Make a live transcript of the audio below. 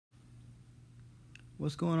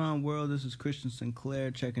What's going on, world? This is Christian Sinclair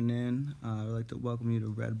checking in. I'd like to welcome you to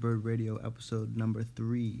Redbird Radio episode number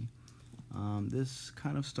 3. This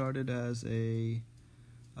kind of started as I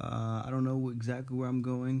don't know exactly where I'm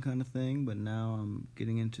going kind of thing, but now I'm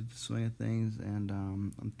getting into the swing of things, and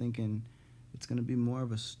I'm thinking it's going to be more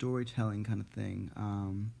of a storytelling kind of thing.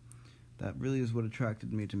 That really is what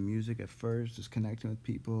attracted me to music at first, just connecting with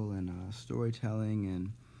people and storytelling.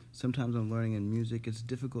 And sometimes I'm learning in music it's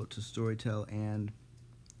difficult to storytell and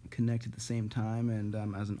connect at the same time, and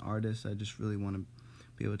as an artist I just really want to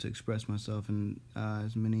be able to express myself in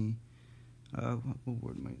as many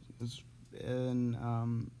in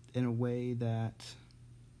a way that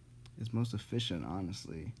is most efficient,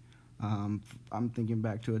 honestly. I'm thinking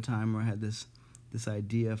back to a time where I had this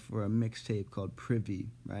idea for a mixtape called Privy,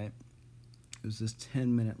 right? It was this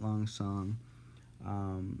 10-minute long song,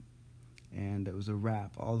 and it was a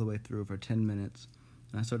rap all the way through for 10 minutes.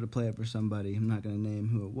 And I started to play it for somebody. I'm not going to name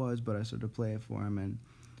who it was, but I started to play it for him. And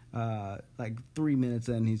like 3 minutes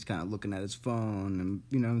in, he's kind of looking at his phone, and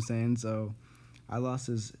you know what I'm saying? So I lost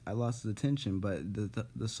his attention, but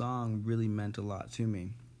the song really meant a lot to me.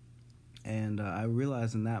 And I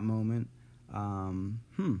realized in that moment,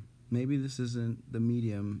 maybe this isn't the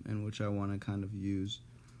medium in which I want to kind of use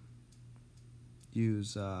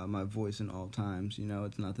my voice in all times. You know,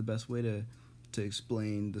 it's not the best way to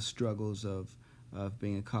explain the struggles of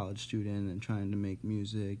being a college student and trying to make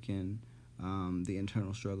music, and the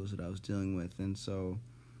internal struggles that I was dealing with. And so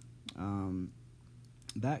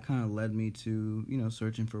that kind of led me to,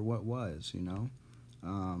 searching for what was,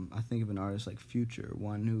 I think of an artist like Future,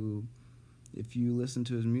 one who, if you listen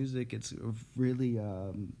to his music, it's really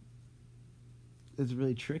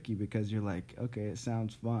tricky, because you're like, okay, it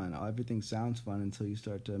sounds fun. Everything sounds fun until you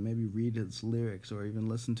start to maybe read his lyrics or even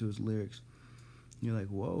listen to his lyrics. You're like,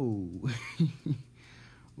 whoa,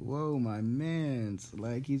 whoa, my man's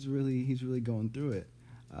like, he's really going through it.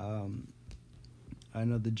 I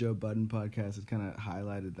know the Joe Budden podcast has kind of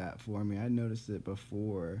highlighted that for me. I noticed it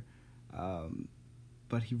before,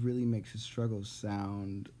 but he really makes his struggles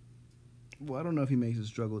sound. Well, I don't know if he makes his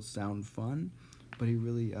struggles sound fun, but he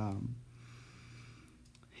really,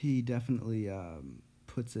 he definitely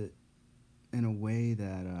puts it in a way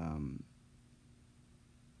that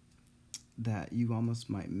that you almost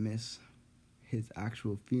might miss his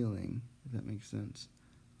actual feeling, if that makes sense.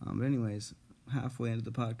 But anyways, halfway into the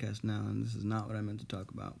podcast now, and this is not what I meant to talk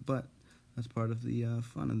about, but that's part of the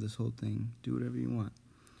fun of this whole thing. Do whatever you want.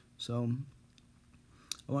 So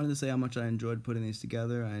I wanted to say how much I enjoyed putting these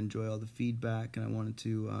together. I enjoy all the feedback, and I wanted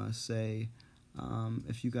to say,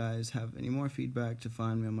 if you guys have any more feedback, to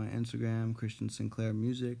find me on my Instagram, Christian Sinclair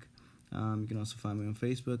Music. You can also find me on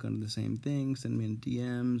Facebook under the same thing. Send me in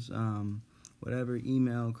DMs, whatever.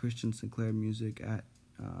 Email christiansinclairmusic at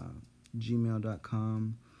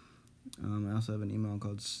gmail.com. I also have an email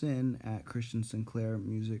called sin at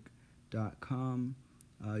christiansinclairmusic.com.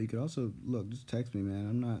 You could also, just text me,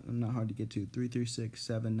 man. I'm not hard to get to.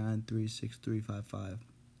 336-793-6355.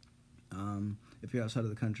 If you're outside of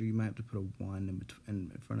the country, you might have to put a 1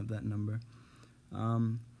 in front of that number.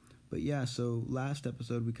 But yeah, so last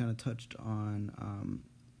episode we kind of touched on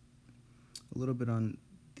a little bit on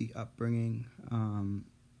the upbringing,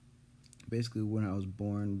 basically when I was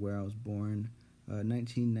born, where I was born.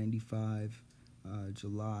 1995,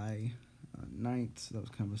 July 9th, so that was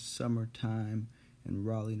kind of a summertime in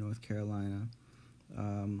Raleigh, North Carolina.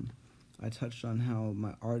 I touched on how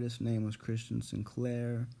my artist name was Christian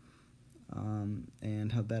Sinclair, and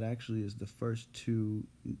how that actually is the first 2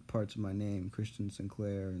 parts of my name, Christian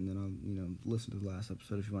Sinclair, and then I'll, listen to the last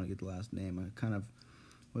episode if you want to get the last name. I kind of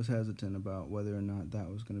was hesitant about whether or not that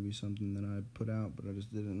was going to be something that I'd put out, but I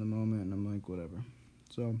just did it in the moment, and I'm like, whatever.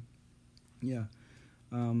 So, yeah.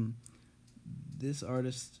 This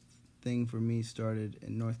artist thing for me started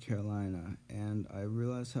in North Carolina, and I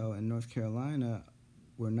realized how in North Carolina,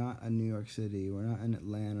 we're not in New York City, we're not in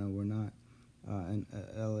Atlanta, we're not in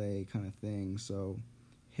LA kind of thing. So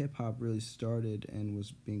hip-hop really started and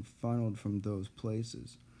was being funneled from those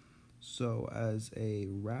places. So as a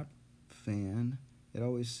rap fan, it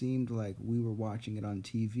always seemed like we were watching it on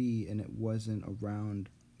TV and it wasn't around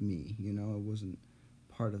me, it wasn't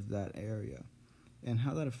part of that area. And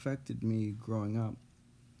how that affected me growing up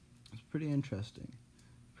is pretty interesting.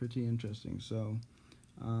 So,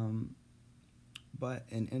 but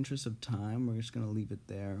in interest of time, we're just going to leave it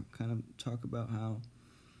there. Kind of talk about how,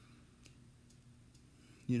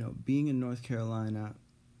 being in North Carolina,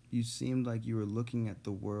 you seemed like you were looking at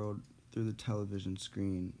the world through the television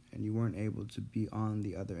screen, and you weren't able to be on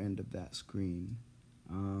the other end of that screen.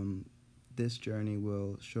 This journey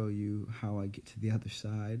will show you how I get to the other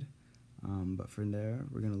side. But for there,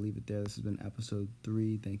 we're going to leave it there. This has been episode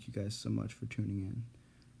 3. Thank you guys so much for tuning in.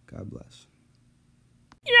 God bless.